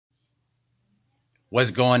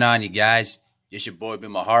What's going on, you guys? It's your boy,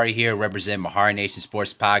 Ben Mahari here, representing Mahari Nation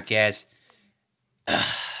Sports Podcast.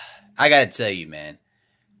 I gotta tell you, man,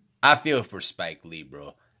 I feel for Spike Lee,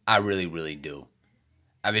 bro. I really, really do.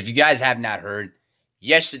 I mean, if you guys have not heard,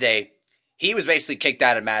 yesterday, he was basically kicked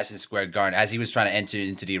out of Madison Square Garden as he was trying to enter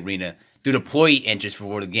into the arena through the employee entrance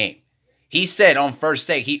before the game. He said on First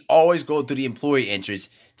Take, he always go through the employee entrance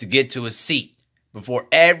to get to a seat before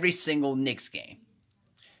every single Knicks game.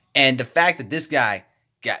 And the fact that this guy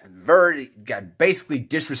got basically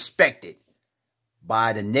disrespected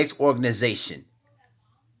by the Knicks organization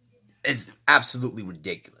is absolutely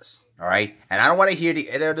ridiculous. All right. And I don't want to hear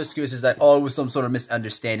the other excuses that, oh, it was some sort of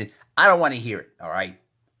misunderstanding. I don't want to hear it. All right.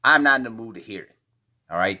 I'm not in the mood to hear it.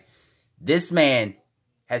 All right. This man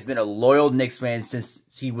has been a loyal Knicks fan since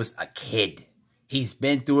he was a kid. He's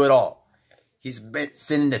been through it all. He's been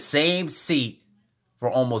sitting in the same seat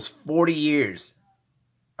for almost 40 years.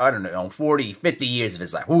 I don't know, 40, 50 years of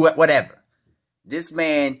his life, whatever. This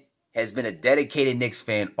man has been a dedicated Knicks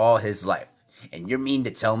fan all his life. And you mean to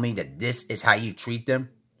tell me that this is how you treat them?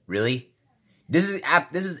 Really? This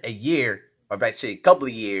is a year, or actually a couple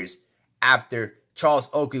of years, after Charles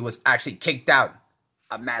Oakley was actually kicked out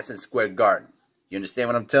of Madison Square Garden. You understand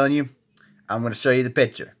what I'm telling you? I'm going to show you the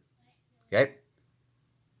picture. Okay?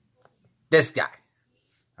 This guy.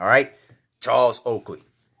 All right? Charles Oakley.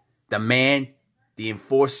 The man, the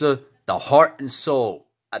enforcer, the heart and soul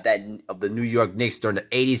of the New York Knicks during the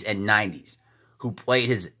 80s and 90s, who played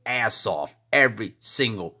his ass off every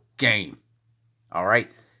single game. All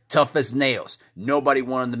right? Tough as nails. Nobody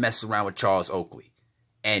wanted to mess around with Charles Oakley.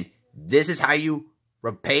 And this is how you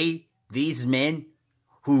repay these men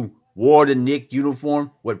who wore the Knicks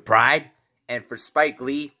uniform with pride, and for Spike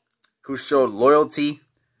Lee, who showed loyalty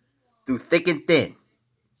through thick and thin.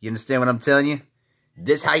 You understand what I'm telling you?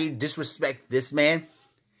 This how you disrespect this man?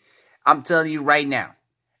 I'm telling you right now,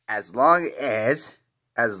 as long as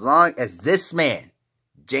this man,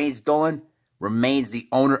 James Dolan, remains the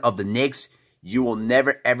owner of the Knicks, you will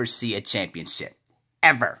never ever see a championship.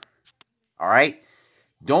 Ever. All right?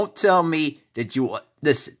 Don't tell me that you...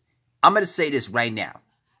 Listen, I'm going to say this right now.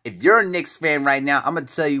 If you're a Knicks fan right now, I'm going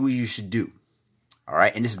to tell you what you should do. All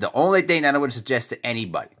right? And this is the only thing that I would suggest to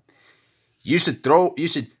anybody. You should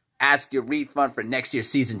ask your refund for next year's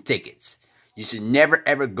season tickets. You should never,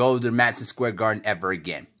 ever go to Madison Square Garden ever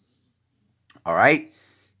again. All right?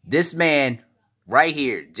 This man right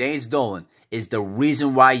here, James Dolan, is the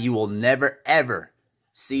reason why you will never, ever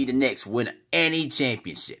see the Knicks win any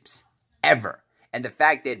championships. Ever. And the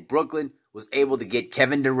fact that Brooklyn was able to get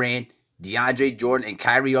Kevin Durant, DeAndre Jordan, and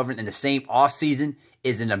Kyrie Irving in the same offseason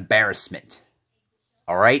is an embarrassment.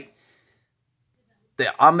 All right?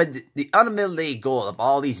 The unmitigated goal of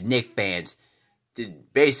all these Knicks fans to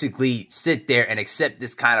basically sit there and accept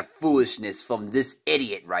this kind of foolishness from this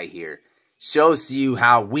idiot right here shows you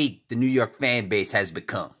how weak the New York fan base has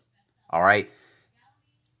become. All right?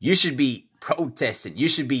 You should be protesting. You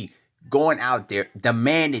should be going out there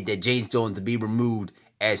demanding that James Dolan to be removed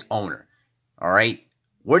as owner. All right?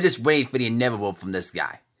 We're just waiting for the inevitable from this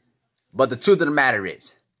guy. But the truth of the matter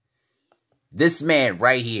is, this man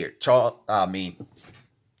right here,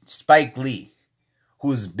 Spike Lee,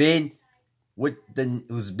 who's been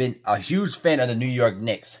a huge fan of the New York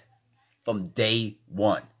Knicks from day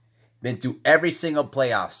one, been through every single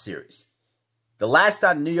playoff series. The last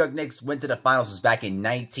time the New York Knicks went to the finals was back in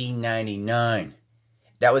 1999.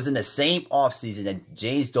 That was in the same offseason that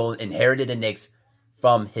James Dolan inherited the Knicks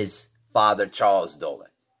from his father, Charles Dolan.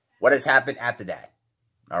 What has happened after that?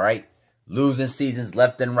 All right? Losing seasons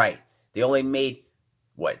left and right. They only made,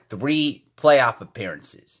 3 playoff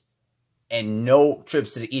appearances and no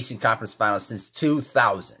trips to the Eastern Conference Finals since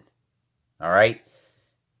 2000. All right?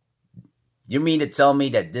 You mean to tell me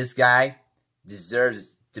that this guy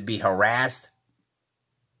deserves to be harassed?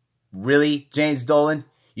 Really, James Dolan?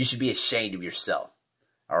 You should be ashamed of yourself.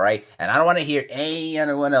 All right? And I don't want to hear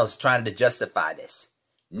anyone else trying to justify this.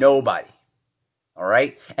 Nobody. All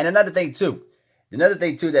right? And another thing, too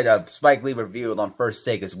that Spike Lee revealed on First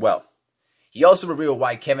Take as well. He also revealed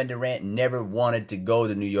why Kevin Durant never wanted to go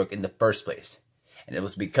to New York in the first place. And it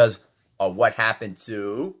was because of what happened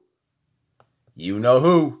to, you know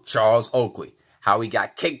who, Charles Oakley. How he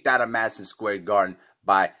got kicked out of Madison Square Garden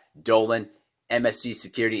by Dolan, MSG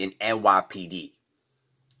Security, and NYPD.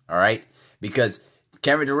 All right? Because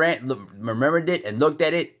Kevin Durant remembered it and looked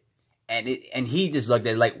at it, and he just looked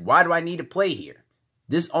at it like, why do I need to play here?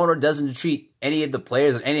 This owner doesn't treat any of the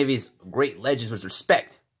players or any of his great legends with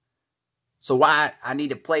respect. So why I need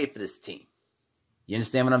to play for this team? You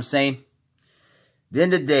understand what I'm saying? At the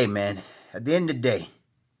end of the day, man,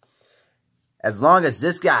 as long as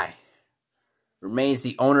this guy remains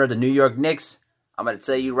the owner of the New York Knicks, I'm going to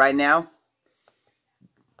tell you right now,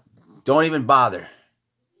 don't even bother.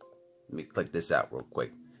 Let me click this out real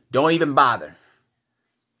quick. Don't even bother.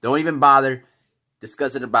 Don't even bother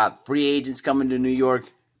discussing about free agents coming to New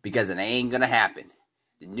York because it ain't going to happen.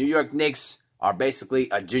 The New York Knicks are basically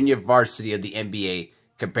a junior varsity of the NBA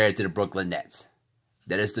compared to the Brooklyn Nets.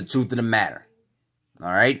 That is the truth of the matter.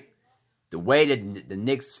 All right? The way that the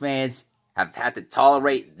Knicks fans have had to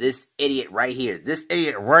tolerate this idiot right here. This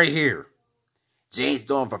idiot right here. James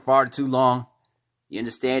Dolan for far too long. You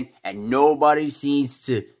understand? And nobody seems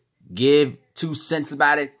to give 2 cents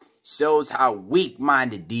about it. Shows how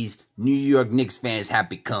weak-minded these New York Knicks fans have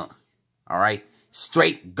become. All right?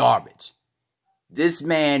 Straight garbage. This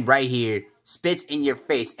man right here spits in your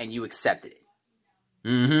face and you accepted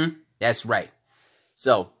it. That's right.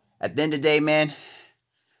 So, at the end of the day, man,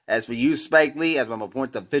 as for you, Spike Lee, as I'm going to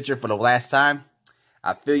point the picture for the last time,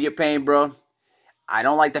 I feel your pain, bro. I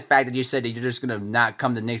don't like the fact that you said that you're just going to not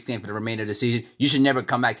come to the Knicks game for the remainder of the season. You should never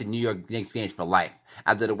come back to New York Knicks games for life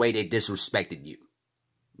after the way they disrespected you.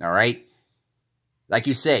 All right? Like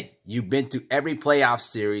you said, you've been to every playoff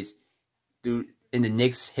series in the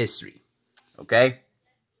Knicks history. Okay?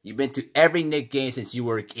 You've been to every Knicks game since you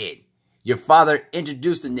were a kid. Your father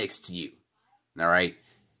introduced the Knicks to you. All right?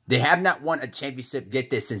 They have not won a championship, get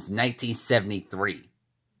this, since 1973.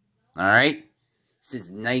 All right? Since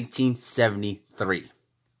 1973.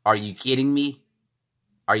 Are you kidding me?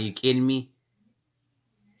 Are you kidding me?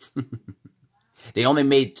 They only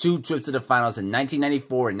made 2 trips to the finals in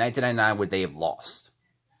 1994 and 1999 where they have lost.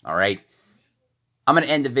 All right? I'm going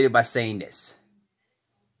to end the video by saying this.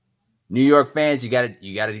 New York fans, you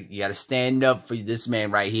gotta stand up for this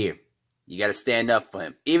man right here. You gotta stand up for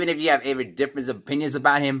him. Even if you have every different opinions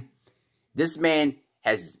about him, this man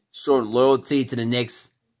has shown loyalty to the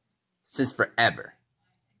Knicks since forever.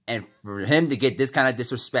 And for him to get this kind of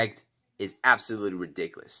disrespect is absolutely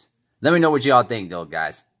ridiculous. Let me know what y'all think, though,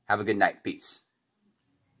 guys. Have a good night. Peace.